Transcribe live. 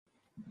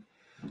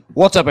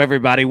What's up,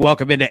 everybody?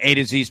 Welcome into A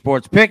to Z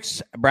Sports Picks.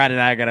 Brian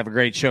and I are going to have a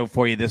great show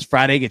for you this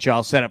Friday. Get you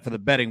all set up for the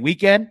betting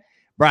weekend.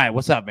 Brian,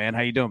 what's up, man?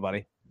 How you doing,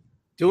 buddy?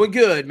 Doing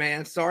good,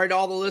 man. Sorry to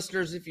all the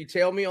listeners if you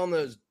tail me on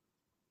those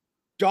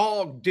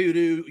dog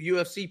doo-doo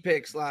UFC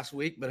picks last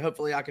week, but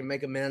hopefully I can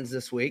make amends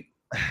this week.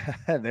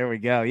 There we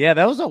go. Yeah,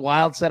 that was a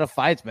wild set of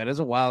fights, man. It was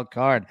a wild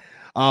card.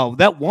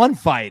 That one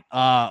fight,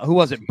 who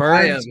was it?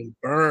 Burns?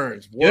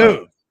 Burns.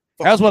 Dude,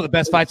 that was one of the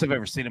best fights I've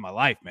ever seen in my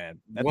life, man.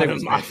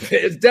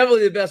 It's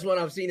definitely the best one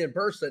I've seen in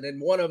person and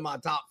one of my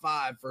top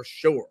 5 for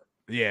sure.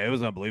 Yeah, it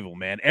was unbelievable,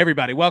 man.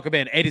 Everybody, welcome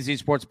in A to Z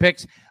Sports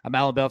Picks. I'm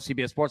Alan Bell of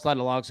CBS Sportsline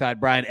alongside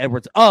Brian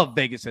Edwards of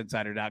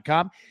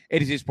VegasInsider.com. A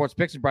to Z Sports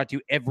Picks is brought to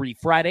you every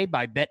Friday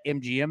by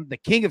BetMGM, the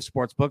king of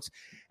sportsbooks.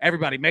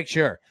 Everybody, make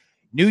sure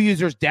new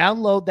users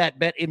download that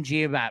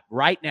BetMGM app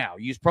right now.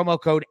 Use promo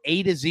code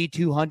A to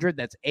Z200.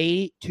 That's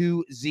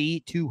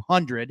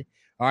A2Z200.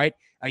 All right,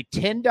 a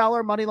 $10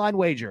 moneyline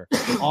wager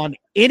on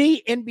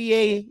any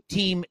NBA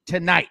team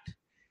tonight.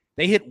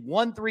 They hit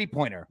one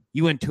three-pointer,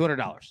 you win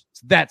 $200.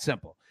 It's that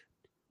simple.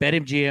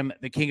 BetMGM,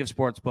 the king of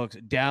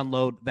sportsbooks.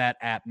 Download that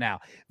app now.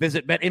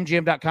 Visit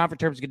BetMGM.com for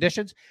terms and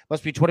conditions.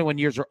 Must be 21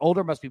 years or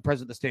older. Must be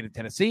present in the state of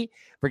Tennessee.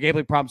 For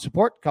gambling problem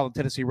support, call the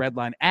Tennessee Red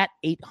Line at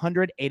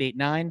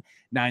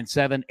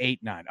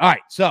 800-889-9789. All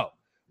right, so,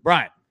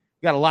 Brian,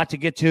 we got a lot to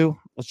get to.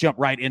 Let's jump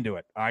right into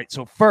it. All right,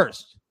 so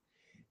first,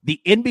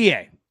 the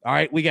NBA. All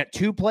right, we got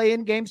 2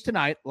 play-in games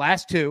tonight,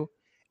 last 2,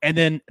 and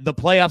then the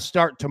playoffs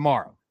start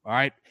tomorrow. All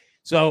right,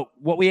 so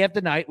what we have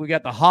tonight, we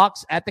got the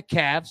Hawks at the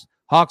Cavs.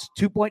 Hawks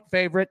 2-point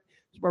favorite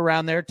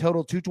around there,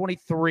 total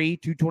 223,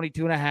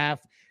 222.5,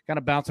 kind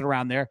of bouncing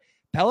around there.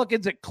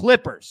 Pelicans at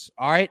Clippers.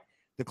 All right,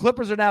 the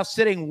Clippers are now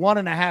sitting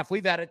 1.5.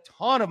 We've had a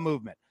ton of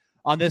movement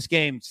on this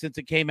game since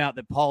it came out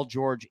that Paul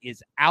George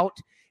is out.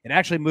 It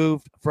actually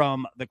moved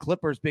from the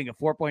Clippers being a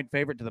 4-point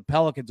favorite to the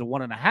Pelicans a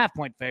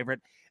 1.5-point favorite,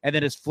 and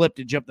then has flipped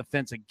and jumped the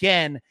fence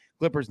again.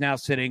 Clippers now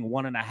sitting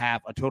 1.5,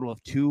 a total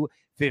of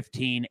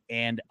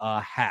 215.5.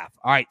 All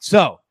right,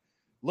 so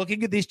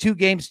looking at these 2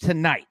 games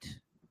tonight.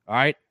 All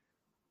right,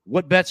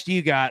 what bets do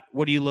you got?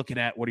 What are you looking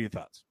at? What are your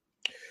thoughts?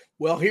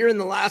 Well, here in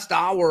the last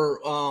hour,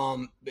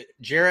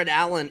 Jared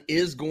Allen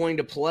is going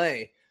to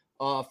play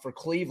for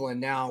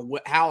Cleveland. Now,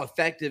 how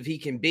effective he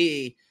can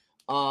be,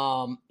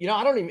 I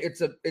don't even.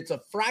 It's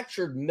a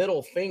fractured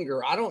middle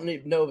finger. I don't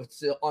even know if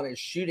it's on his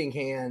shooting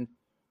hand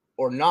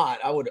or not.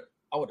 I would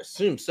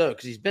assume so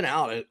because he's been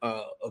out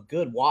a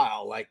good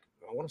while. Like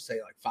I want to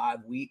say like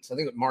 5 weeks. I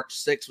think March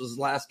 6th was his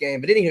last game.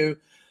 But anywho.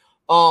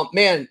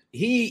 Man,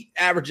 he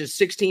averages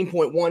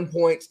 16.1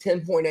 points,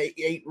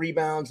 10.88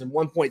 rebounds, and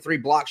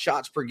 1.3 block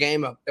shots per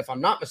game. If I'm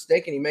not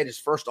mistaken, he made his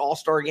first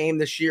All-Star game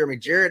this year. I mean,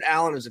 Jared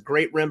Allen is a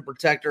great rim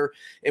protector,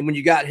 and when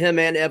you got him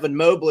and Evan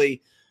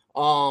Mobley,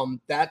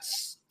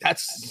 that's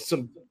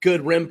some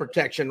good rim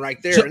protection right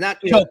there.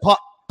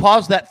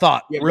 Pause that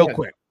thought real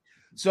quick.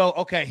 So,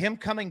 okay, him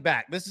coming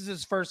back. This is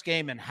his first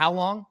game in how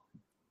long?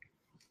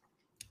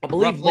 I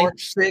believe roughly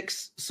March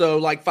 6th, so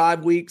like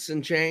 5 weeks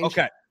and change.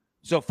 Okay.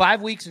 So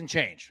 5 weeks and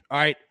change. All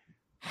right.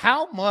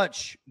 How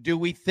much do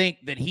we think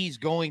that he's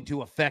going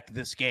to affect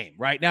this game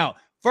right now?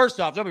 First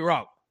off, don't be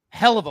wrong.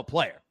 Hell of a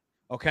player.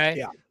 Okay.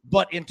 Yeah.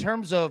 But in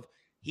terms of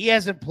he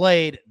hasn't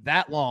played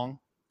that long.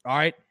 All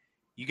right.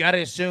 You got to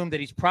assume that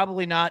he's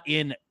probably not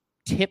in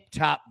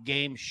tip-top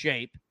game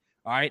shape.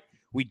 All right.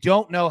 We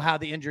don't know how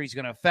the injury is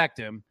going to affect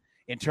him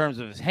in terms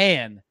of his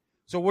hand.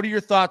 So what are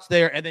your thoughts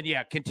there? And then,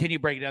 continue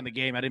breaking down the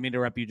game. I didn't mean to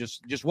interrupt you.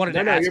 Just wanted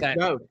to ask that.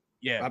 No.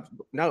 Yeah.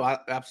 No,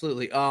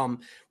 absolutely. The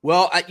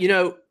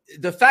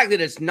fact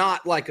that it's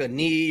not like a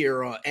knee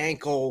or an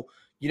ankle,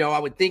 I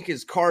would think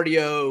his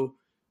cardio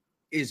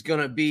is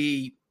going to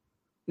be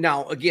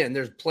now, again,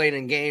 there's playing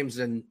in games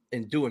and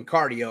doing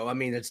cardio. I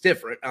mean, it's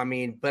different. I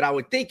mean, but I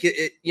would think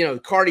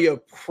cardio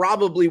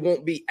probably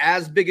won't be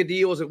as big a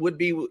deal as it would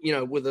be,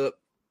 with a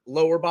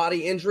lower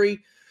body injury.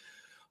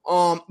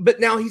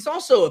 But now he's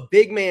also a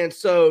big man.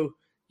 So,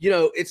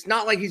 it's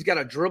not like he's got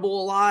to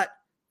dribble a lot.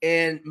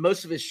 And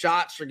most of his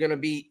shots are going to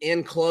be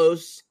in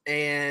close.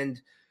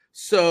 And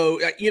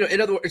so,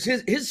 in other words,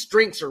 his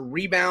strengths are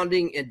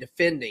rebounding and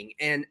defending.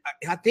 And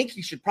I think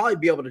he should probably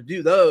be able to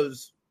do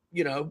those,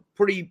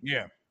 pretty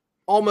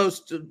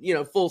almost,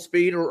 full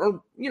speed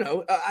or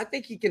I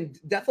think he can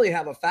definitely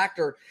have a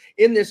factor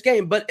in this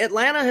game. But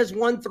Atlanta has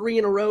won 3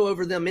 in a row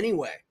over them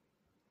anyway.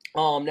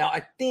 Now,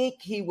 I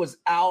think he was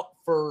out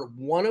for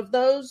one of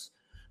those.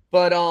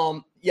 But,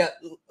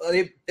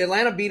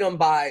 Atlanta beat them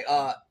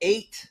by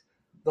 8.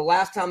 The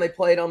last time they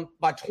played them,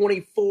 by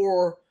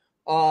 24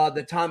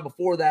 the time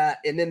before that,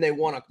 and then they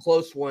won a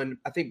close one,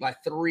 I think by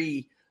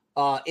 3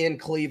 in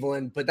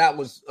Cleveland. But that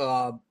was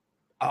I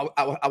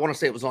want to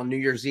say it was on New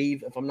Year's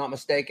Eve, if I'm not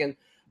mistaken.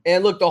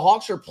 And look, the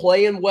Hawks are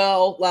playing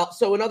well.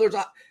 So in other words,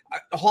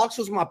 Hawks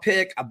was my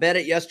pick. I bet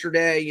it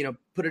yesterday.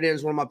 Put it in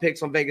as one of my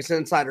picks on Vegas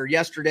Insider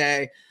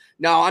yesterday.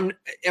 Now, am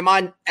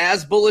I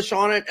as bullish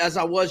on it as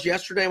I was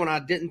yesterday when I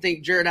didn't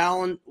think Jared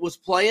Allen was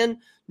playing?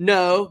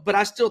 No, but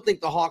I still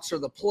think the Hawks are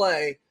the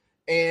play.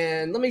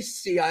 And let me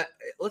see.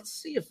 Let's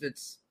see if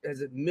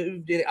has it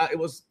moved. It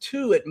was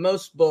 2 at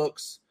most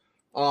books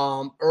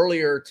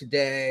earlier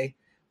today.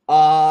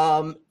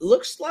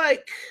 Looks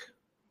like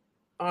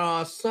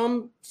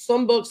some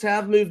books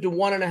have moved to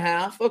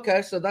 1.5.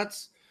 Okay, so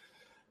that's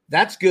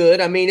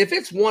good. I mean, if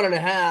it's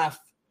 1.5,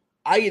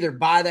 I either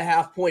buy the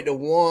half point to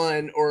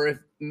 1, or if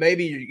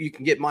maybe you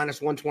can get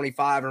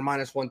 -125 or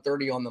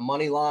 -130 on the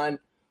money line.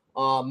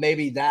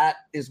 Maybe that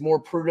is more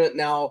prudent.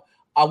 Now,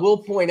 I will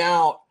point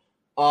out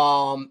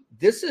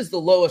this is the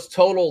lowest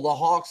total the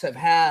Hawks have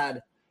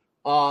had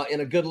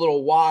in a good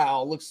little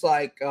while. Looks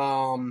like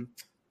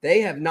they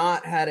have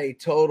not had a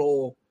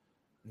total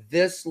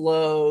this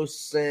low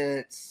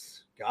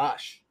since,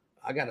 gosh,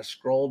 I got to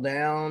scroll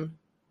down.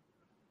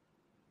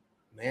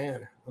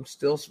 Man,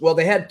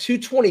 they had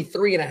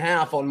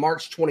 223.5 on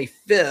March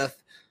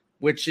 25th,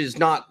 which is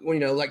not,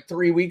 like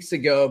 3 weeks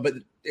ago, but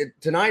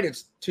tonight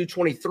it's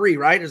 223,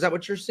 right? Is that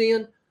what you're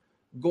seeing?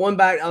 Going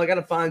back, I got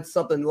to find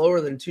something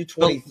lower than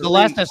 223. The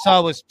last I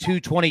saw was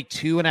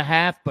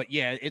 222.5, but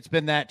yeah, it's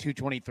been that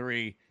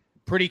 223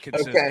 pretty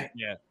consistent. Okay.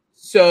 Yeah.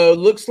 So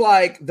looks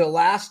like the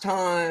last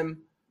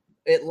time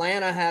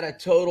Atlanta had a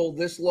total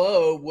this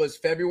low was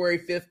February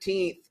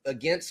 15th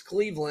against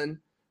Cleveland.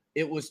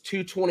 It was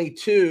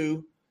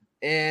 222,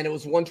 and it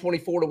was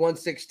 124 to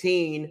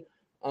 116,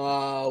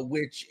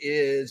 which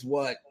is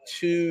what,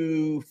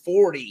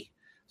 240.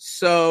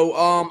 So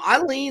I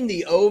lean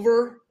the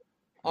over.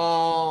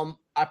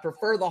 I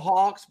prefer the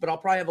Hawks, but I'll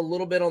probably have a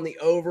little bit on the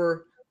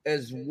over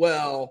as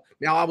well.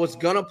 Now,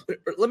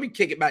 let me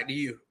kick it back to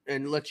you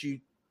and let you,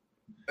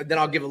 then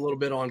I'll give a little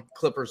bit on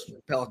Clippers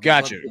Pelicans.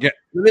 Gotcha.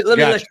 Let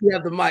me let you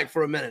have the mic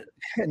for a minute.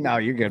 No,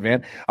 you're good,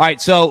 man. All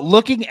right. So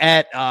looking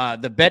at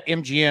the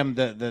BetMGM,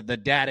 the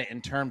data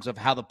in terms of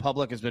how the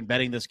public has been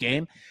betting this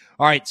game.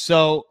 All right.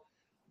 So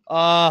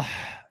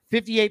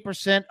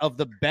 58% of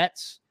the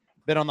bets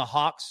bet on the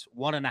Hawks,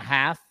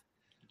 1.5.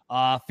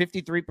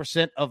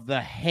 53% of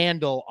the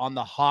handle on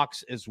the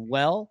Hawks as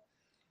well.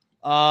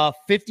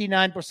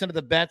 59% of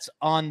the bets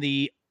on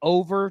the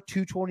over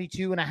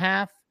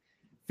 222.5.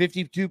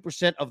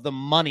 52% of the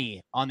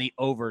money on the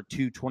over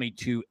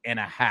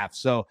 222.5.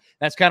 So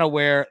that's kind of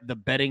where the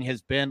betting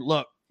has been.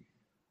 Look,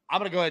 I'm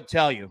going to go ahead and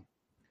tell you,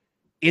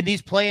 in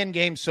these play-in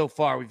games so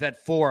far, we've had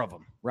 4 of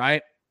them,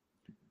 right?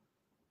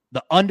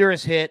 The under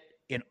is hit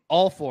in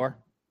all 4.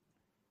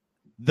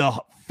 The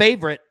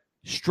favorite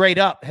straight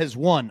up has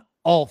won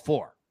all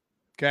 4.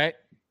 Okay.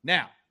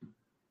 Now,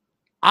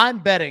 I'm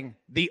betting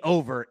the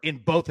over in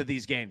both of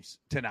these games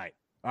tonight.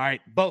 All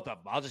right. Both of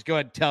them. I'll just go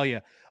ahead and tell you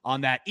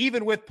on that.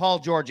 Even with Paul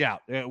George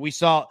out, we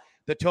saw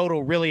the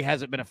total really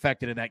hasn't been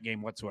affected in that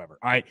game whatsoever.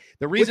 All right.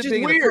 The reason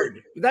Which is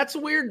weird. That's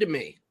weird to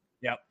me.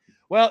 Yep.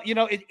 Well,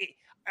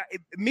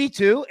 me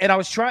too. And I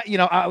was trying,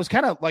 I was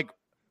kind of like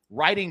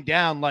writing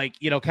down, like,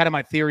 kind of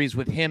my theories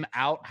with him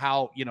out,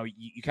 how,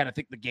 you kind of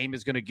think the game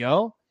is going to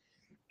go.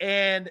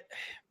 And,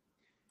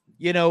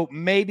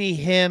 maybe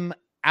him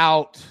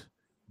out,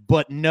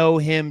 but know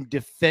him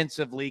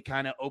defensively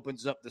kind of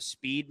opens up the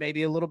speed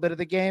maybe a little bit of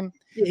the game.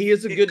 Yeah, he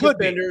is a good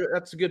defender.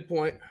 That's a good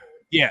point.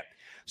 Yeah.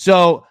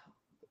 So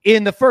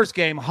in the first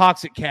game,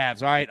 Hawks at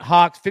Cavs. All right.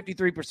 Hawks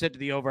 53% to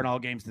the over in all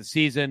games this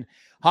season.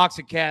 Hawks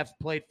and Cavs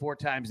played 4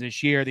 times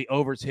this year. The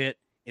overs hit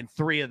in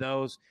 3 of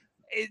those.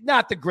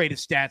 Not the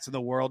greatest stats in the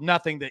world.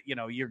 Nothing that,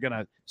 you're going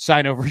to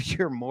sign over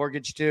your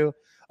mortgage to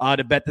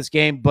bet this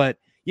game. But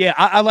yeah,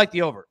 I like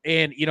the over.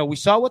 And, we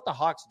saw what the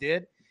Hawks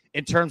did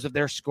in terms of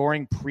their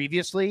scoring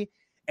previously.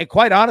 And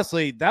quite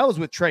honestly, that was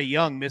with Trae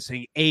Young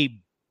missing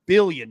a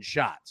billion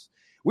shots.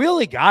 We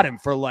only got him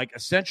for like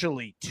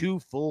essentially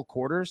 2 full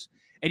quarters.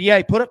 And yeah,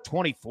 he put up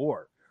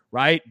 24,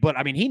 right? But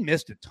I mean, he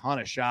missed a ton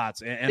of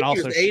shots. And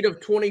also he was 8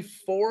 of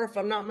 24, if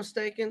I'm not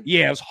mistaken.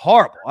 Yeah, it was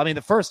horrible. I mean,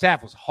 the first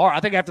half was hard.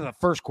 I think after the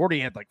first quarter,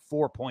 he had like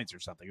 4 points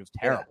or something. It was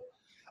terrible.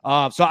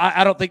 Yeah. So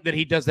I don't think that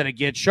he does that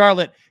again.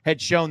 Charlotte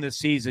had shown this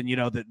season,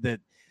 that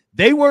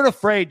they weren't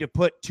afraid to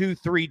put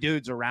 2-3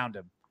 dudes around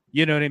him.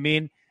 You know what I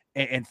mean?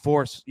 And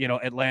force,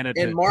 Atlanta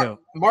to. And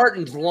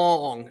Martin's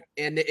long,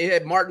 and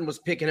Martin was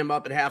picking him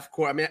up at half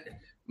court. I mean,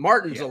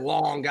 Martin's a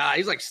long guy.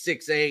 He's like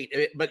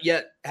 6'8", but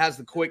yet has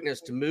the quickness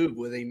to move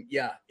with him.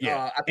 Yeah.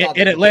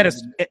 And Atlanta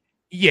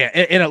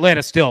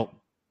still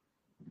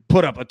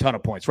put up a ton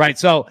of points, right?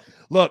 So,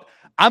 look,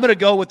 I'm going to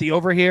go with the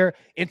over here.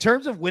 In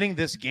terms of winning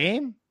this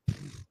game,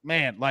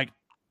 man, like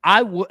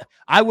I would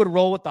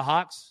roll with the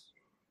Hawks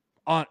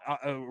on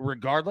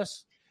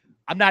regardless.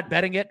 I'm not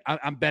betting it.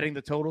 I'm betting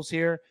the totals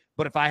here.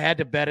 But if I had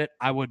to bet it,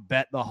 I would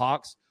bet the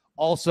Hawks.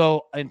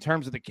 Also, in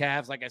terms of the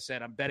Cavs, like I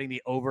said, I'm betting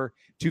the over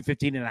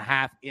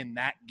 215.5 in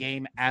that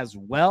game as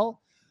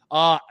well.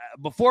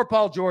 Before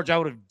Paul George, I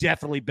would have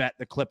definitely bet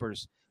the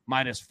Clippers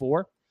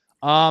 -4.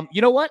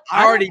 You know what?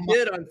 I already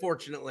did,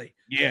 unfortunately.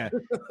 Yeah.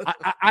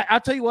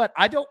 I'll tell you what.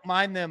 I don't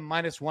mind them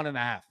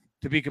 -1.5,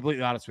 to be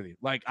completely honest with you.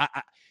 Like,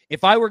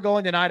 if I were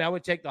going tonight, I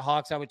would take the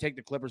Hawks. I would take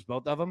the Clippers,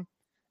 both of them.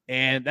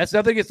 And that's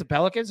nothing against the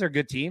Pelicans. They're a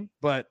good team.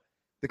 But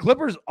the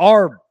Clippers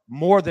are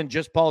more than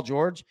just Paul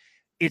George.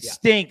 It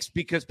stinks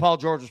because Paul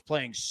George was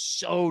playing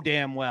so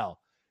damn well,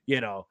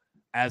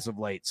 as of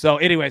late. So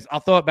anyways, I'll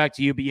throw it back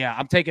to you. But yeah,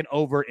 I'm taking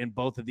over in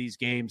both of these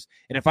games.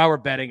 And if I were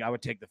betting, I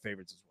would take the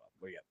favorites as well.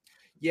 But yeah.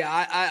 Yeah,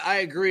 I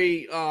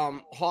agree.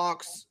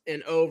 Hawks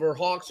and over.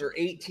 Hawks are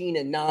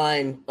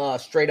 18-9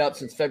 straight up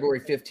since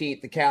February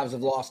 15th. The Cavs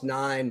have lost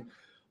 9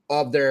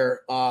 of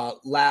their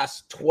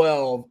last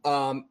 12.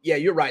 Yeah,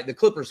 you're right. The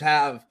Clippers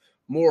have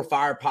more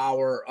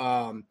firepower.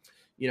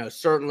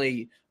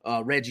 Certainly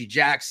Reggie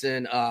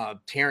Jackson,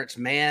 Terrence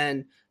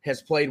Mann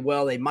has played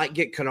well. They might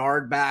get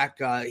Kennard back.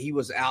 He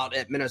was out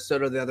at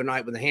Minnesota the other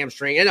night with a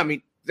hamstring. And, I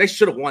mean, they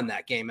should have won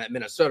that game at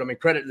Minnesota. I mean,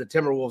 credit to the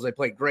Timberwolves. They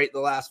played great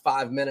the last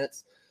 5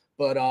 minutes.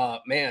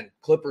 But, man,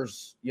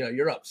 Clippers,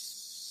 you're up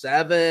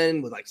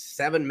 7 with like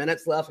 7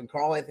 minutes left, and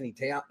Karl Anthony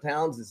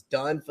Towns is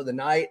done for the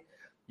night.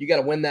 You got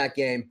to win that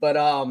game. But,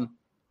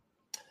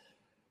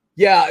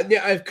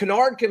 if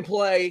Kennard can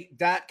play,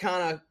 that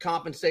kind of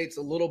compensates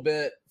a little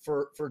bit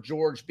for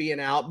George being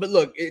out. But,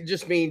 look, it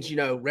just means,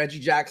 Reggie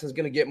Jackson's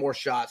going to get more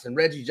shots, and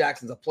Reggie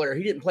Jackson's a player.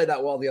 He didn't play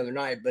that well the other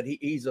night, but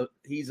he's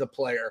a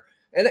player.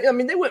 And, I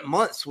mean, they went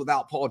months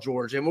without Paul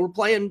George, and we're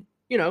playing,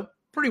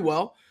 pretty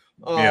well.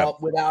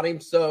 Without him.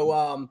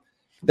 So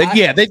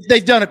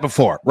they've done it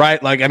before,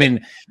 right? Like, I mean,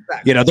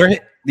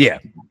 exactly.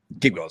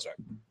 Keep going, sorry.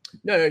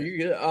 No, you're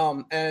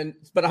good.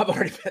 But I've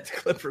already bet the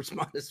Clippers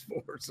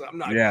 -4, so I'm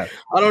not. Yeah,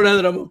 I don't know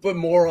that I'm gonna put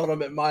more on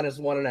them at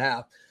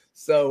 -1.5.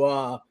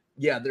 So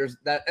there's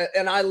that,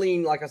 and I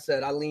lean, like I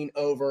said,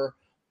 over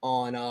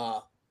on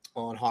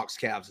Hawks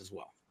Cavs as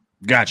well.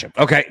 Gotcha.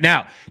 Okay,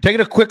 now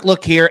taking a quick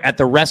look here at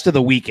the rest of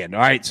the weekend.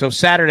 All right, so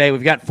Saturday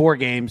we've got 4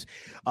 games.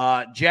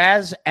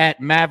 Jazz at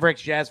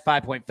Mavericks. Jazz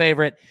 5-point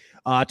favorite.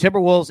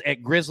 Timberwolves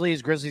at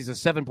Grizzlies. Grizzlies a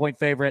 7-point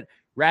favorite.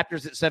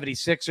 Raptors at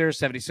 76ers.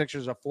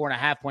 76ers are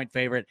 4.5-point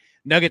favorite.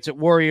 Nuggets at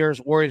Warriors.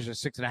 Warriors are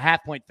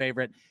 6.5-point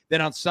favorite. Then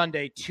on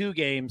Sunday, 2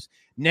 games.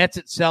 Nets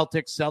at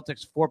Celtics.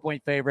 Celtics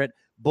 4-point favorite.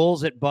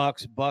 Bulls at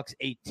Bucks. Bucks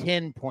a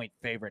 10-point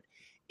favorite.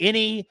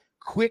 Any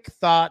quick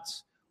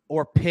thoughts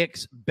or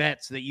picks,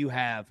 bets that you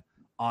have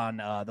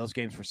on those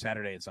games for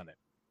Saturday and Sunday?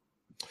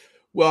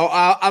 Well,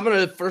 I'm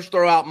going to first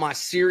throw out my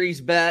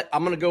series bet.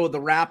 I'm going to go with the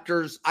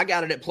Raptors. I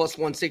got it at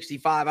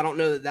 +165. I don't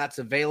know that that's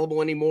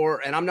available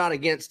anymore, and I'm not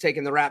against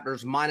taking the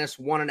Raptors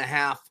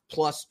 -1.5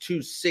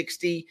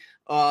 +260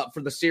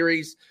 for the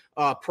series.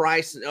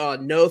 Price,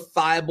 no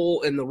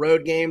Thibault in the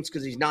road games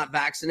because he's not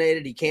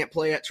vaccinated. He can't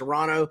play at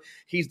Toronto.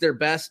 He's their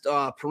best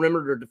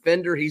perimeter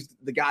defender. He's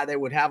the guy they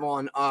would have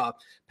on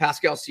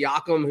Pascal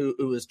Siakam,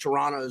 who is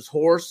Toronto's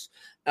horse.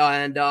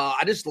 And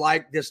I just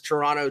like this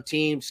Toronto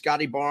team.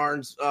 Scotty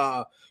Barnes,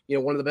 one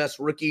of the best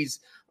rookies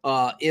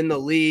in the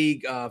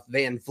league.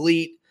 Van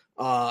Vliet,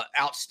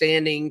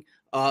 outstanding.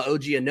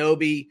 OG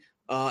Anunoby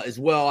as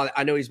well.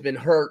 I know he's been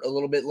hurt a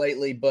little bit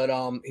lately, but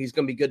he's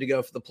going to be good to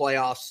go for the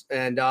playoffs.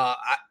 And,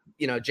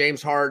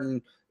 James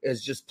Harden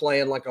is just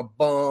playing like a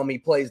bum. He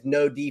plays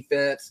no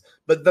defense.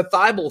 But the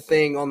Thibault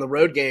thing on the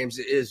road games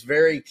is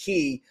very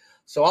key.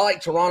 So I like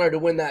Toronto to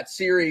win that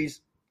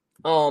series.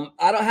 I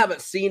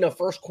haven't seen a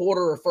first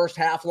quarter or first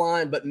half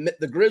line, but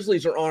the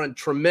Grizzlies are on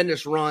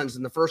tremendous runs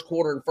in the first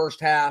quarter and first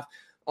half.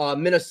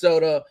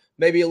 Minnesota,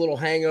 maybe a little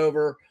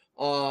hangover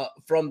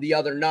from the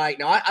other night.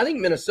 Now, I think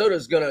Minnesota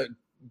is going to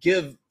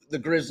give the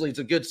Grizzlies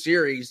a good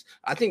series.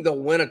 I think they'll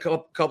win a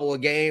couple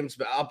of games,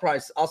 but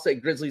I'll say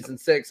Grizzlies in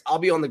 6. I'll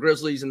be on the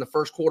Grizzlies in the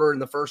first quarter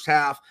and the first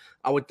half.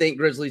 I would think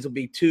Grizzlies will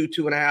be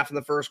 2.5 in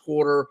the first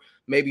quarter,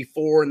 maybe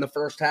 4 in the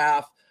first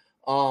half.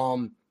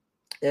 And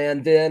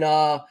then,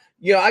 I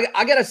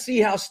got to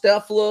see how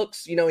Steph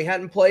looks. He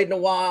hadn't played in a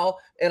while,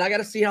 and I got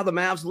to see how the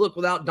Mavs look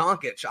without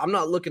Doncic. I'm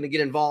not looking to get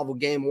involved with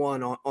game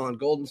 1 on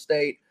Golden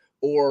State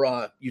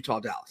or Utah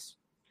Dallas.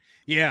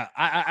 Yeah,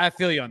 I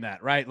feel you on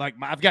that, right? Like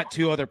I've got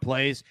 2 other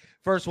plays.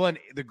 First one,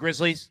 the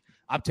Grizzlies.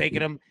 I'm taking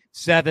them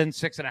 7,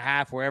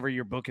 6.5, wherever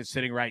your book is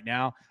sitting right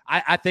now.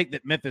 I think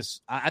that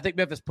Memphis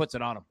puts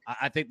it on them.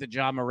 I think that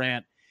John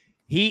Morant,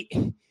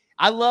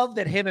 I love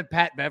that him and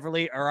Pat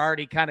Beverly are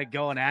already kind of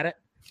going at it.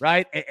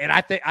 Right. And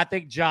I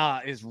think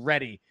Ja is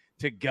ready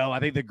to go. I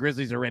think the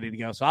Grizzlies are ready to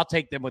go. So I'll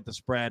take them with the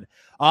spread.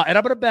 And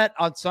I'm going to bet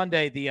on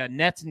Sunday the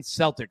Nets and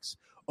Celtics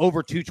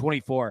over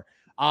 224.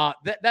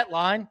 That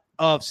line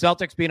of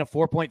Celtics being a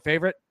 4-point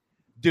favorite,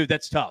 dude,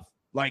 that's tough.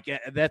 Like,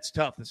 that's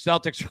tough. The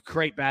Celtics are a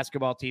great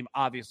basketball team,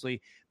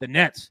 obviously. The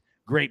Nets,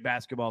 great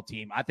basketball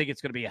team. I think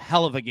it's going to be a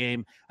hell of a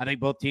game. I think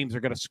both teams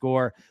are going to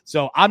score.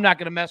 So I'm not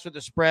going to mess with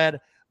the spread,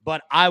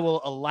 but I will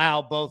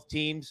allow both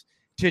teams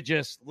to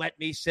just let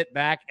me sit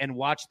back and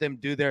watch them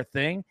do their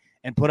thing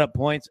and put up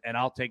points, and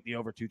I'll take the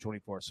over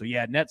 224. So,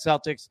 yeah, Net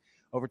Celtics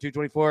over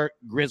 224,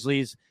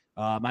 Grizzlies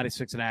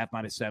 -6.5,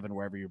 -7,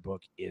 wherever your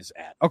book is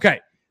at. Okay,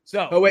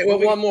 so. Oh, wait,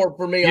 one more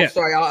for me. Yeah. I'm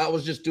sorry. I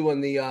was just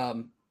doing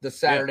the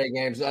Saturday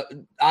games.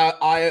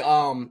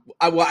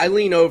 I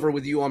lean over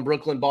with you on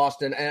Brooklyn,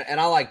 Boston, and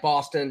I like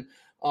Boston.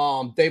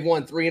 They've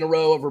won 3 in a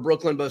row over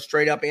Brooklyn, both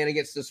straight up and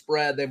against the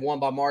spread. They've won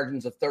by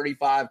margins of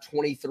 35,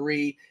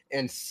 23,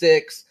 and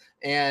 6.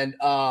 And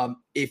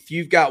if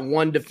you've got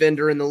one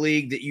defender in the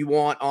league that you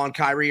want on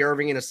Kyrie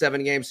Irving in a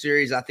 7-game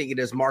series, I think it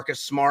is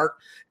Marcus Smart.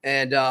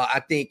 And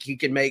I think he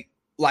can make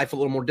life a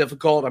little more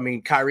difficult. I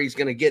mean, Kyrie's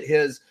going to get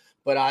his,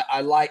 but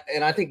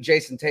I think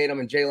Jason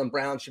Tatum and Jaylen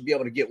Brown should be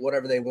able to get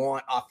whatever they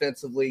want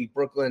offensively.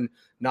 Brooklyn,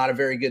 not a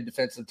very good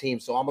defensive team.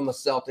 So I'm on the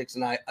Celtics,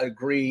 and I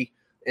agree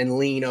and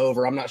lean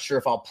over. I'm not sure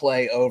if I'll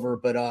play over,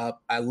 but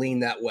I lean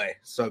that way.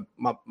 So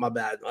my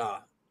bad.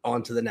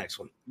 On to the next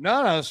one.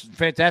 No, it's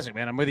fantastic,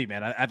 man. I'm with you,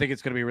 man. I think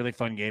it's going to be a really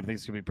fun game. I think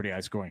it's going to be pretty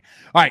high scoring.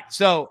 All right,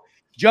 so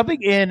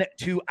jumping in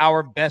to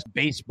our best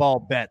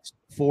baseball bets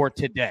for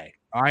today.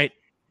 All right,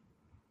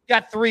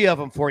 got 3 of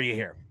them for you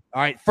here.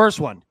 All right, first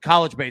one,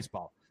 college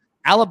baseball.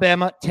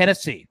 Alabama,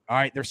 Tennessee. All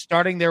right, they're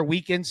starting their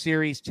weekend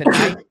series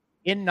tonight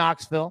in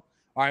Knoxville.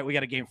 All right, we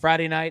got a game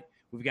Friday night.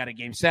 We've got a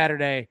game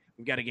Saturday.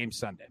 We've got a game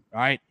Sunday. All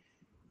right,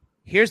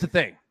 here's the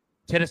thing.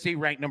 Tennessee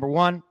ranked number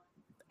 1.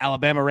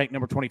 Alabama ranked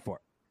number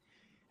 24.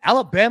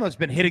 Alabama's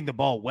been hitting the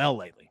ball well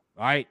lately.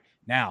 All right,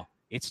 now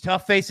it's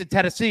tough facing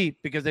Tennessee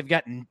because they've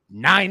got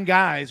 9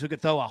 guys who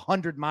could throw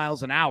 100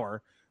 miles an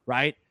hour,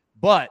 right?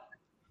 But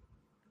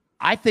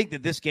I think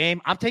that this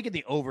game, I'm taking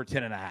the over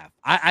 10.5.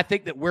 I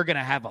think that we're going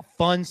to have a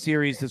fun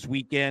series this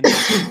weekend.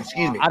 Excuse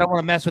me. I don't want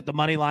to mess with the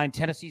money line.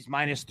 Tennessee's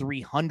minus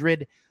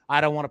 300. I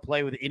don't want to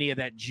play with any of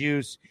that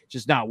juice.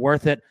 Just not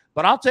worth it.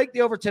 But I'll take the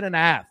over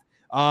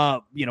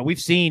 10.5. We've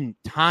seen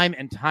time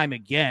and time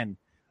again,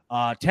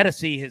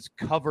 Tennessee has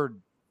covered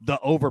the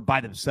over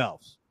by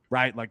themselves,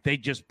 right? Like they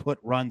just put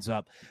runs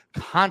up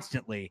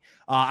constantly.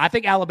 I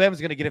think Alabama's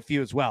going to get a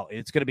few as well.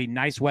 It's going to be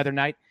nice weather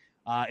night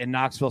in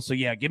Knoxville. So,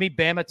 yeah, give me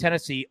Bama,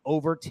 Tennessee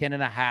over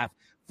 10.5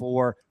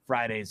 for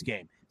Friday's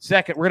game.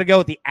 Second, we're going to go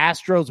with the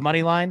Astros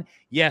money line.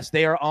 Yes,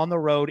 they are on the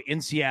road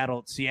in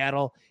Seattle.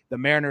 Seattle, the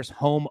Mariners'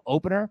 home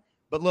opener.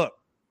 But look,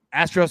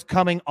 Astros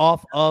coming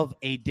off of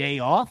a day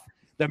off.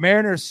 The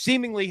Mariners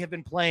seemingly have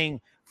been playing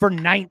for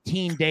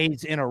 19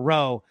 days in a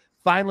row,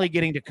 finally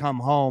getting to come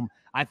home.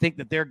 I think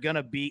that they're going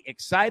to be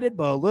excited,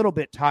 but a little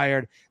bit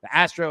tired. The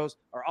Astros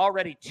are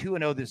already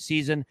 2-0 this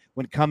season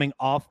when coming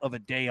off of a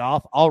day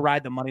off. I'll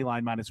ride the money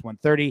line minus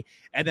 130.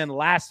 And then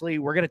lastly,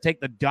 we're going to take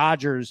the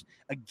Dodgers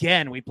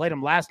again. We played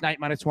them last night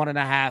minus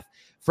 1.5.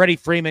 Freddie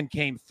Freeman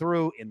came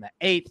through in the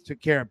 8th, took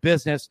care of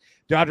business.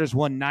 Dodgers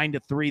won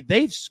 9-3.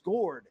 They've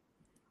scored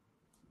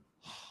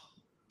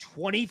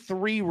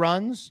 23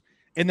 runs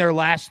in their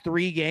last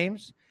 3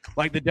 games.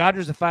 Like the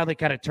Dodgers have finally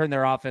kind of turned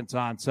their offense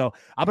on. So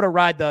I'm going to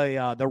ride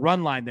the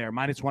run line there,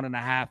 minus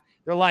 1.5.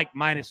 They're like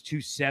minus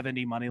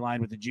 270 money line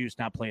with the juice,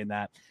 not playing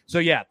that. So,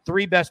 yeah,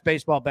 3 best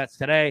baseball bets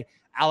today.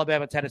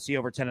 Alabama, Tennessee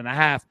over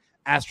 10.5.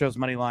 Astros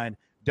money line.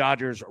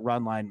 Dodgers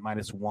run line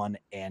minus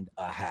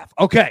 1.5.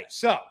 Okay,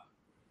 so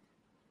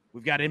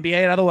we've got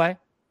NBA out of the way.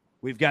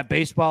 We've got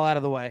baseball out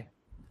of the way.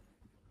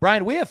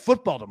 Brian, we have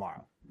football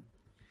tomorrow.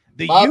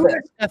 The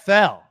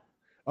USFL,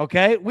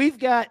 okay? We've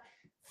got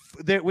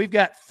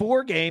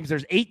 4 games.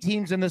 There's 8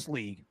 teams in this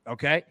league,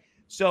 okay?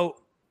 So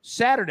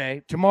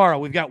Saturday, tomorrow,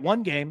 we've got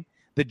 1 game.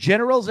 The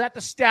Generals at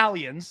the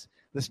Stallions.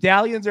 The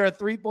Stallions are a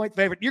 3-point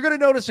favorite. You're going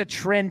to notice a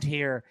trend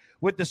here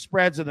with the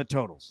spreads and the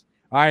totals,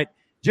 all right?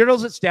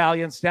 Generals at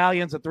Stallions.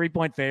 Stallions a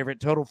 3-point favorite,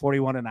 total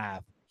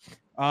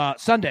 41.5.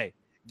 Sunday,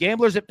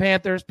 Gamblers at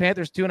Panthers.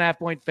 Panthers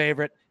 2.5-point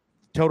favorite,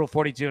 total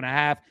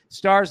 42.5.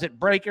 Stars at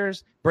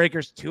Breakers.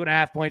 Breakers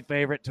 2.5-point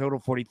favorite, total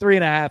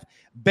 43.5.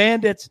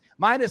 Bandits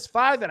minus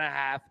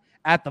 5.5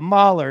 at the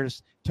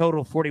Maulers,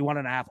 total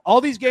 41.5.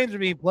 All these games are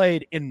being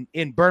played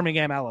in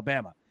Birmingham,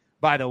 Alabama,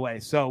 by the way.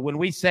 So when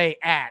we say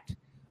at,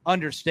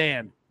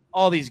 understand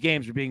all these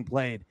games are being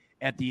played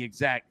at the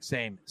exact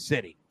same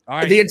city. All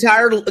right. The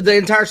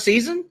entire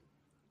season?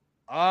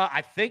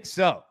 I think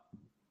so.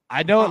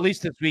 I know at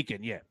least this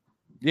weekend. Yeah.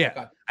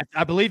 Okay.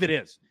 I believe it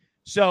is.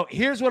 So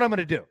here's what I'm going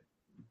to do.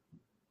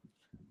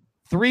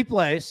 3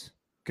 plays,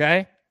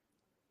 okay?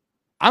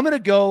 I'm going to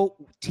go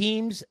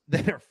teams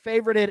that are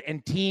favorited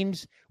and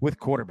teams with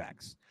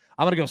quarterbacks.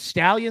 I'm going to go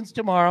Stallions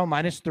tomorrow,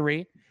 minus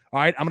 3. All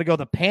right, I'm going to go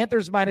the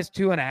Panthers minus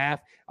 2.5.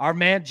 Our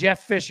man,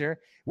 Jeff Fisher,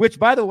 which,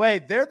 by the way,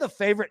 they're the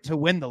favorite to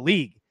win the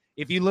league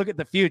if you look at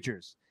the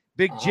futures.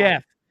 Big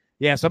Jeff.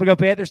 Yeah, so I'm going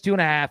to go Panthers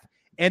 2.5.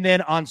 And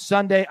then on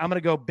Sunday, I'm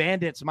going to go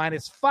Bandits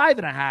minus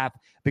 5.5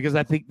 because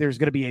I think there's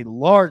going to be a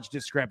large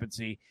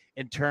discrepancy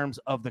in terms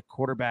of the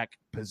quarterback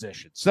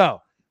position.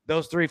 So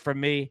those 3 from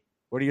me.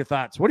 What are your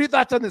thoughts? What are your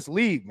thoughts on this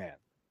league, man?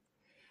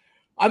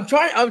 I'm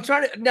trying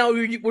to now.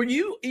 Were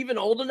you even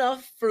old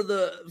enough for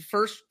the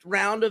first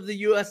round of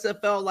the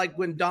USFL, like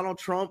when Donald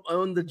Trump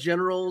owned the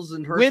Generals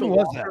and Herschel When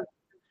was Walker? that?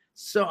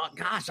 So,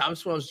 gosh, I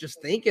was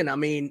just thinking. I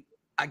mean,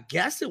 I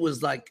guess it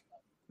was like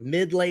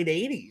late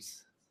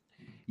 80s.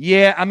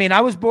 Yeah, I mean,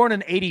 I was born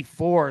in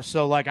 84,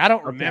 so like I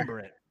don't remember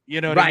it.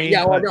 You know what I mean?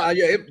 Yeah, well, no,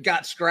 it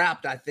got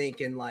scrapped, I think,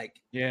 in like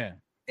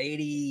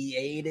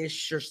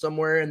 88-ish or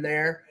somewhere in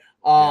there.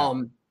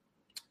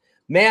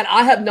 Man,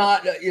 I have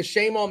not.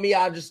 Shame on me.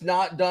 I've just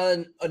not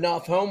done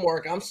enough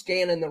homework. I'm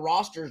scanning the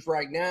rosters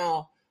right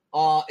now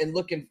and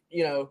looking,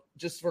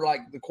 just for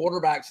like the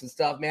quarterbacks and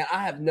stuff. Man,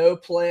 I have no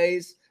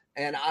plays,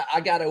 and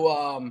I got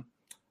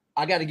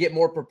to get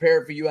more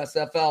prepared for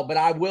USFL. But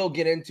I will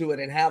get into it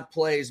and have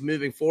plays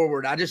moving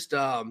forward. I just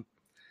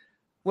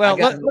Well,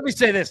 let me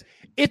say this.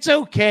 It's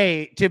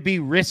okay to be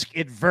risk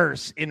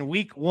adverse in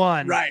week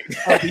 1 right.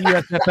 of the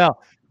USFL,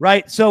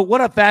 right? So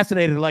what I'm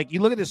fascinated, like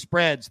you look at the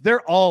spreads,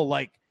 they're all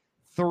like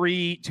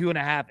 3,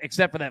 2.5,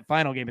 except for that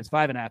final game. It's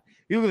 5.5.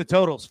 You look at the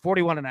totals,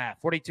 41.5,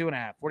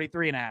 42.5,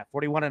 43.5,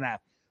 41.5.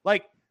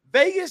 Like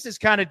Vegas is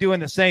kind of doing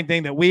the same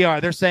thing that we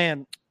are. They're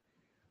saying,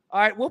 all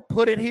right, we'll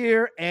put it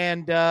here.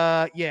 And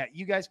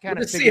you guys kind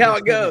of see how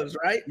it goes,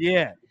 right?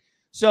 Yeah.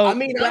 So I'm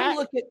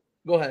looking.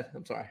 Go ahead.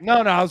 I'm sorry.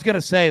 No, I was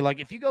gonna say, like,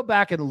 if you go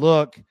back and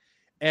look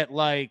at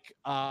like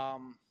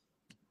the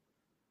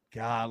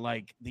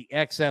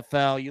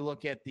XFL, you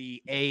look at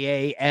the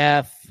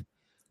AAF,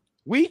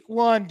 week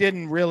 1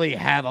 didn't really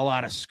have a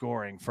lot of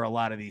scoring for a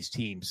lot of these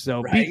teams.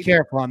 So be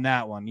careful on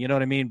that one. You know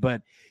what I mean?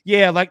 But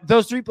yeah, like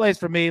those 3 plays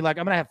for me, like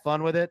I'm gonna have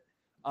fun with it.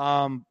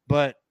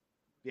 But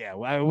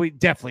yeah, we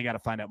definitely got to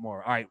find out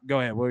more. All right, go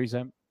ahead. What were you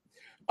saying?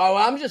 Oh,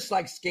 I'm just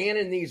like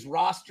scanning these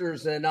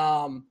rosters and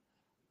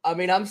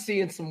I'm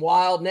seeing some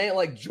wild names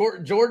like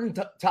Jordan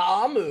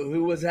Ta'amu,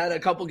 who had a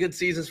couple good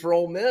seasons for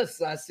Ole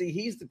Miss. I see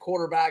he's the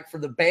quarterback for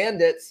the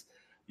Bandits.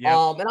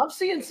 Yep. And I'm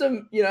seeing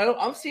some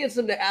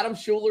that Adam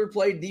Schuler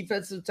played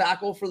defensive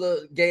tackle for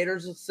the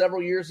Gators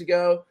several years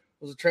ago.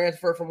 It was a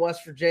transfer from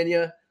West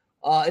Virginia.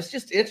 It's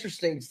just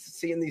interesting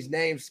seeing these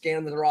names,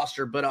 scanning the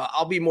roster, but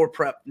I'll be more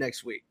prepped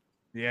next week.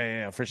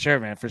 Yeah, for sure,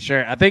 man, for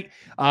sure. I think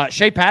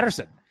Shea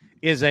Patterson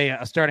is a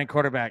starting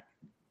quarterback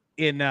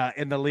in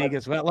the league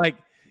as well. Like,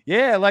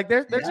 yeah, like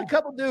there's a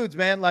couple dudes,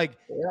 man. Like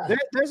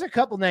there's a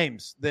couple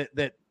names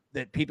that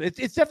people. It's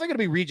definitely going to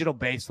be regional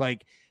based.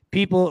 Like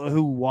people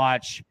who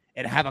watch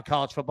and have a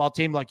college football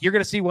team, like you're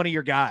going to see one of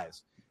your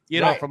guys,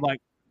 know, from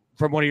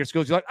one of your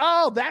schools. You're like,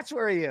 oh, that's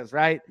where he is,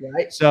 right?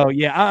 Right. So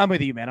yeah, I'm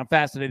with you, man. I'm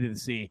fascinated to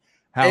see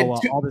how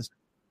all this.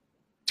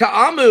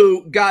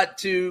 Ta'amu got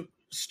to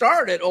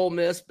start at Ole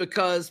Miss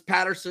because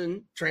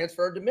Patterson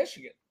transferred to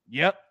Michigan.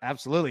 Yep,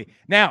 absolutely.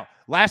 Now,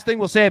 last thing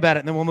we'll say about it,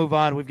 and then we'll move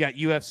on. We've got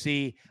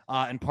UFC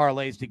and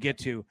parlays to get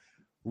to.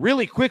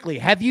 Really quickly,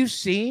 have you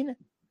seen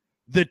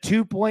the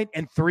 2-point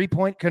and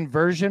 3-point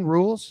conversion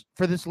rules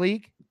for this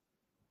league?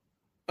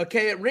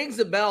 Okay, it rings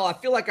a bell. I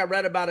feel like I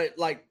read about it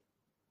like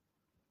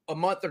a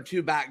month or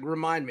two back.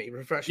 Remind me,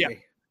 refresh me.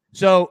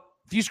 So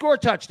if you score a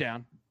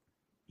touchdown,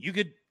 you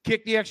could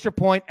kick the extra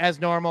point as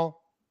normal,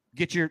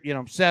 get your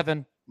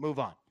 7, move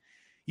on.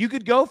 You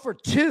could go for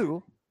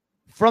 2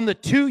 from the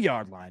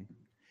 2-yard line.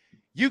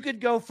 You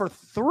could go for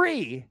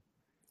 3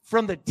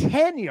 from the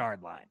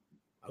 10-yard line.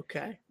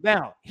 Okay.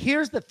 Now,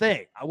 here's the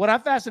thing. What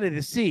I'm fascinated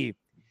to see,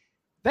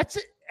 that's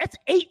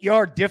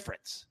 8-yard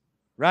difference,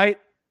 right?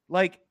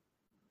 Like,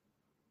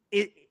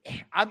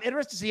 I'm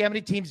interested to see how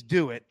many teams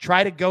do it,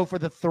 try to go for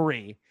the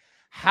 3,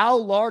 how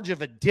large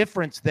of a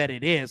difference that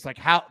it is, like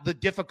how the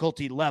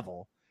difficulty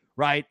level,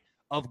 right,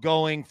 of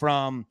going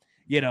from,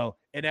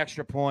 an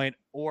extra point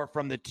or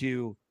from the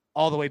 2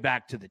 all the way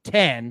back to the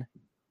 10,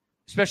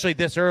 especially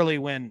this early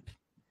when,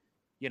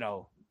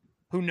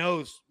 who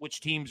knows which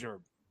teams are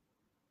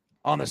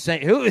on the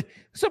same.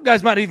 Some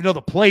guys might even know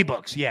the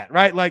playbooks yet,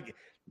 right? Like,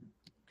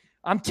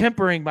 I'm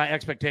tempering my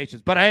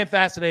expectations, but I am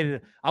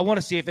fascinated. I want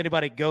to see if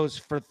anybody goes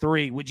for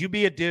 3. Would you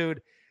be a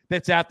dude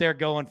that's out there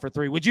going for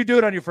 3? Would you do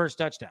it on your first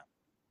touchdown?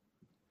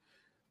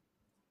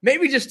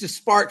 Maybe just to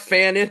spark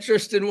fan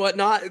interest and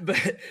whatnot,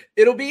 but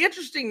it'll be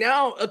interesting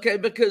now, okay,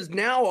 because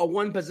now a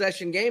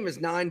 1-possession game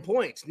is 9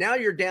 points. Now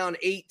you're down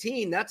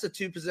 18. That's a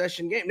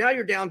 2-possession game. Now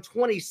you're down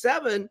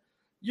 27.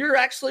 You're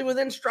actually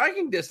within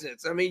striking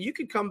distance. I mean, you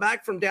could come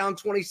back from down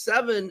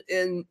 27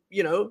 in,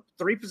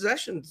 3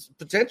 possessions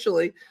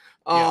potentially.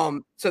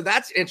 So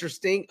that's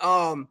interesting.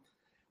 I'm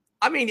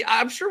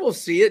sure we'll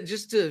see it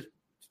just to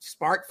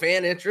spark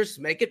fan interest,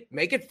 make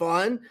it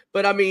fun.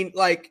 But I mean,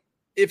 like,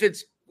 if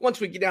it's once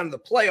we get down to the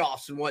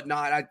playoffs and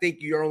whatnot, I think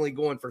you're only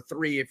going for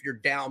 3 if you're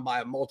down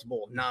by a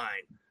multiple of 9.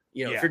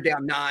 If you're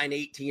down 9,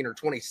 18, or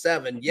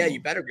 27, you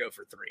better go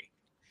for 3.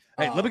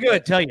 Hey, let me go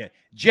ahead and tell you,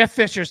 Jeff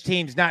Fisher's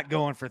team's not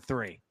going for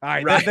 3.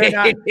 All right. They're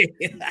not,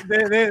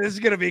 this is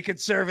going to be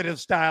conservative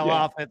style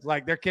offense.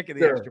 Like, they're kicking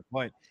the extra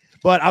point.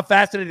 But I'm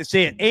fascinated to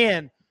see it.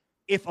 And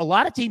if a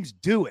lot of teams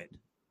do it,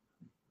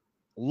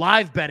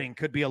 live betting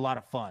could be a lot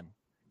of fun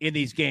in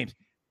these games.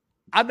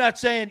 I'm not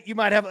saying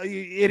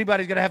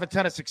anybody's going to have a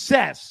ton of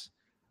success,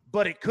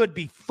 but it could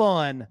be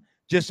fun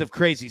just of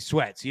crazy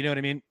sweats. You know what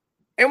I mean?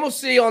 And we'll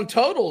see on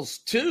totals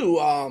too,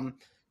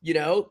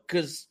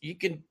 because you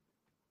can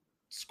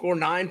score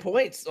 9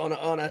 points on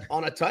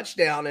a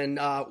touchdown, and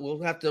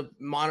we'll have to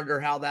monitor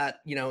how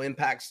that,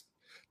 impacts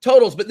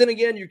totals. But then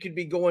again, you could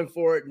be going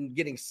for it and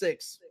getting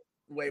 6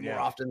 way more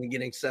often than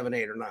getting 7,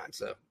 8, or 9.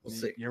 So we'll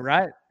see. You're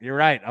right.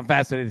 I'm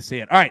fascinated to see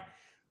it. All right.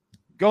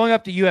 Going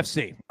up to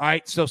UFC. All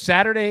right. So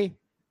Saturday,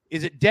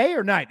 is it day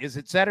or night? Is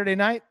it Saturday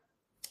night?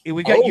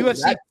 We got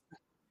UFC.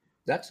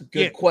 That's a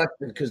good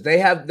question, because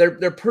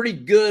they're pretty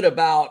good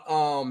about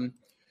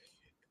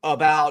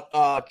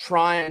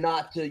trying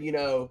not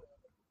to,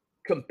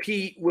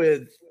 compete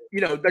with,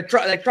 they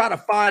try to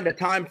find a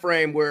time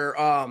frame where,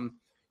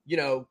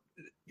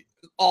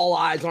 all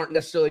eyes aren't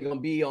necessarily going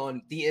to be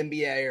on the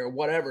NBA or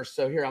whatever.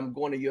 So here I'm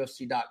going to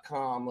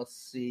UFC.com. Let's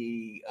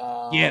see.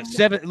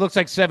 It looks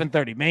like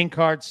 7:30. Main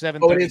card 7:30.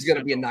 Oh, it is going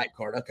to be a night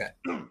card. Okay.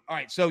 All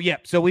right. So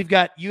we've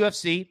got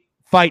UFC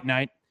Fight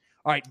Night.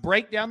 All right,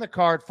 break down the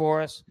card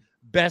for us.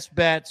 Best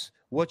bets,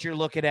 what you're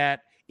looking at,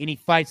 any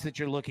fights that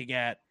you're looking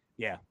at.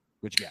 Yeah,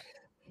 what you got?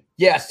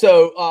 Yeah,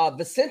 so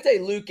Vicente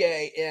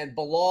Luque and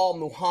Bilal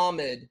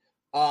Muhammad,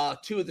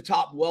 two of the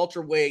top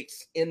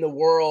welterweights in the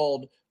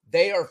world,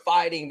 they are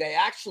fighting. They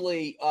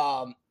actually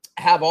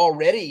have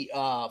already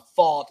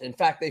fought. In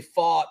fact, they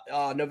fought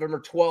November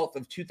 12th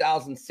of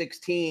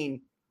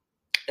 2016,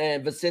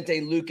 and Vicente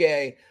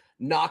Luque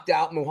knocked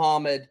out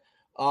Muhammad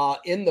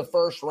in the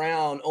first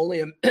round,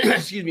 only a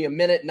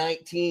minute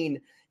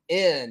 19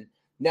 in.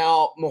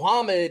 Now,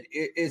 Muhammad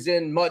is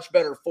in much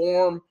better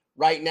form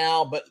right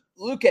now, but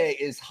Luque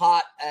is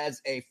hot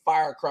as a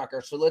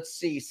firecracker. So let's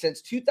see.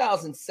 Since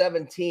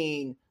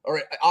 2017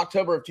 or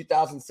October of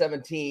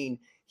 2017,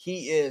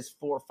 he is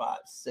 4, 5,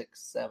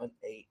 6, 7,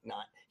 8, 9.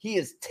 He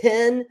is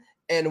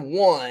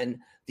 10-1.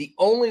 The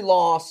only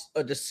loss,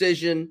 a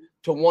decision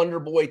to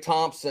Wonderboy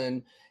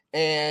Thompson.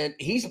 And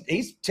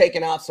he's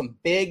taken out some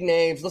big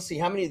names. Let's see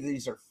how many of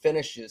these are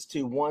finishes.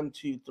 1,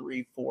 2,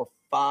 3, 4,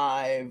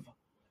 5,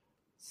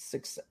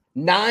 6, 7.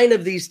 9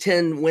 of these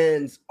 10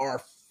 wins are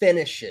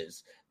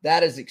finishes.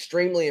 That is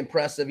extremely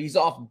impressive. He's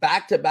off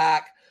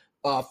back-to-back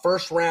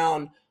first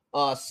round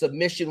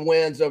submission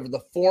wins over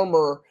the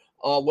former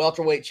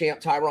welterweight champ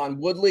Tyron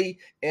Woodley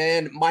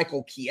and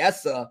Michael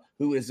Chiesa,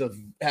 who has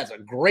a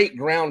great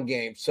ground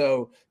game.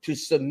 So to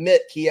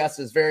submit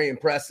Chiesa is very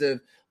impressive.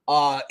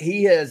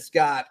 He has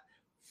got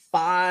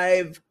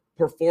 5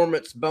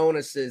 performance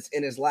bonuses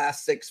in his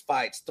last 6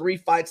 fights, 3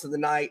 fights of the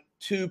night,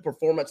 2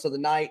 performance of the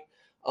night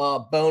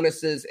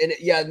bonuses. And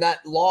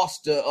that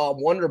loss to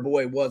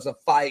Wonderboy was a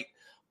fight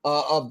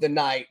of the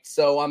night.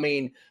 So, I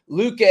mean,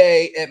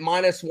 Luque at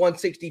minus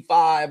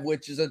 165,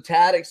 which is a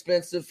tad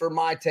expensive for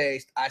my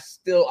taste.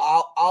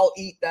 I'll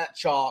eat that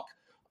chalk.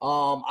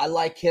 I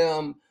like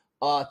him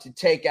to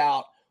take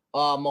out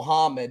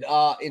Muhammad.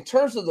 In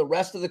terms of the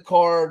rest of the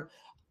card,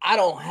 I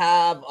don't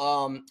have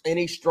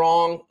any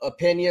strong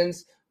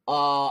opinions.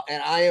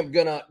 And I am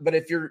but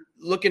if you're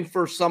looking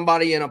for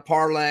somebody in a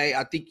parlay,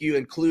 I think you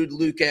include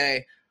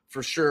Luque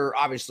for sure,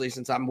 obviously,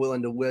 since I'm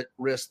willing to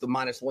risk the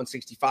minus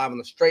 165 on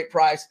the straight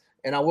price.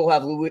 And I will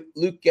have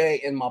Luque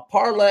in my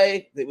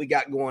parlay that we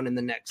got going in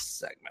the next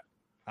segment.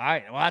 All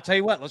right. Well, I'll tell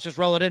you what, let's just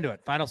roll it into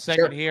it. Final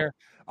segment here.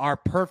 Our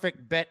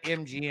perfect bet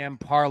MGM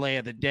parlay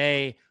of the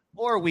day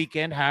or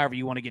weekend, however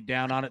you want to get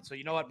down on it. So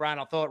you know what, Brian,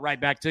 I'll throw it right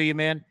back to you,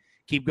 man.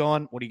 Keep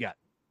going. What do you got?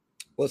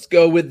 Let's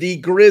go with the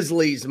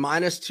Grizzlies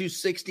minus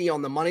 260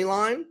 on the money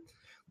line.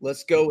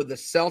 Let's go with the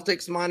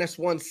Celtics minus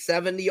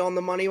 170 on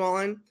the money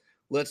line.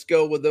 Let's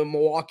go with the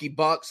Milwaukee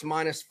Bucks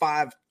minus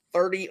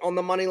 530 on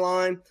the money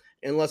line.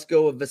 And let's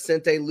go with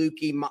Vicente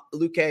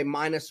Luque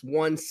minus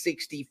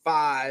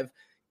 165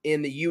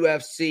 in the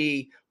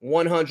UFC.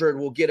 100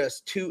 will get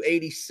us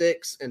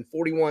 286 and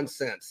 41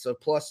 cents. So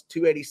plus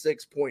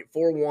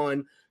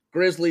 286.41.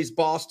 Grizzlies,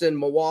 Boston,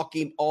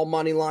 Milwaukee, all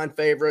money line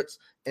favorites,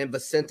 and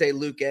Vicente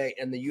Luque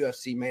in the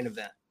UFC main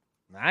event.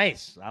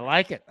 Nice. I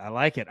like it. All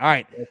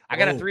right. I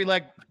got a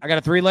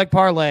three-leg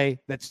parlay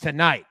that's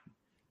tonight.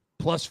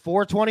 Plus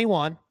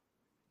 421.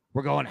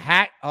 We're going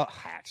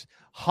Hawks,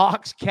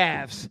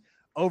 Cavs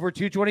over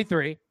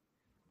 223.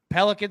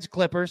 Pelicans,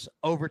 Clippers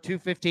over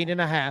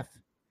 215.5.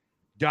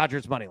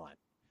 Dodgers money line.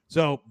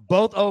 So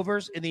both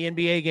overs in the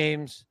NBA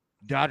games.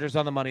 Dodgers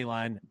on the money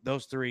line.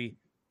 Those 3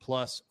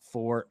 plus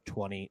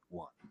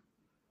 421.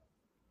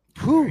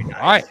 Nice.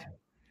 All right.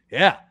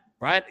 Yeah.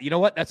 Brian, you know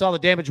what? That's all the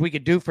damage we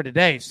could do for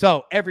today.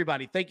 So,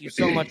 everybody, thank you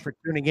so much for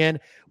tuning in.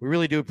 We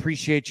really do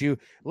appreciate you.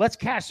 Let's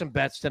cash some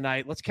bets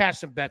tonight. Let's cash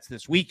some bets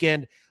this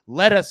weekend.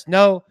 Let us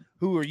know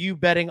who are you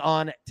betting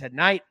on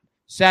tonight,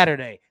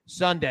 Saturday,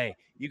 Sunday.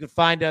 You can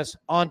find us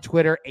on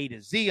Twitter, A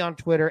to Z on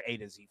Twitter, A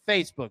to Z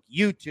Facebook,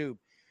 YouTube,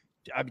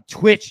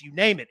 Twitch, you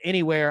name it,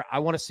 anywhere. I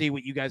want to see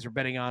what you guys are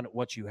betting on,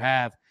 what you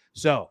have.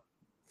 So,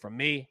 from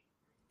me,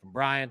 from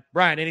Brian.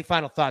 Brian, any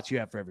final thoughts you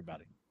have for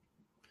everybody?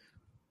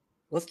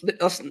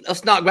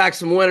 Let's knock back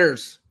some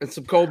winners and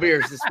some cold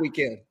beers this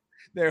weekend.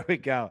 There we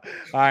go.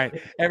 All right,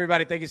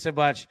 everybody, thank you so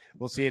much.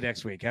 We'll see you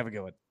next week. Have a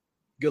good one.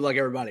 Good luck,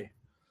 everybody.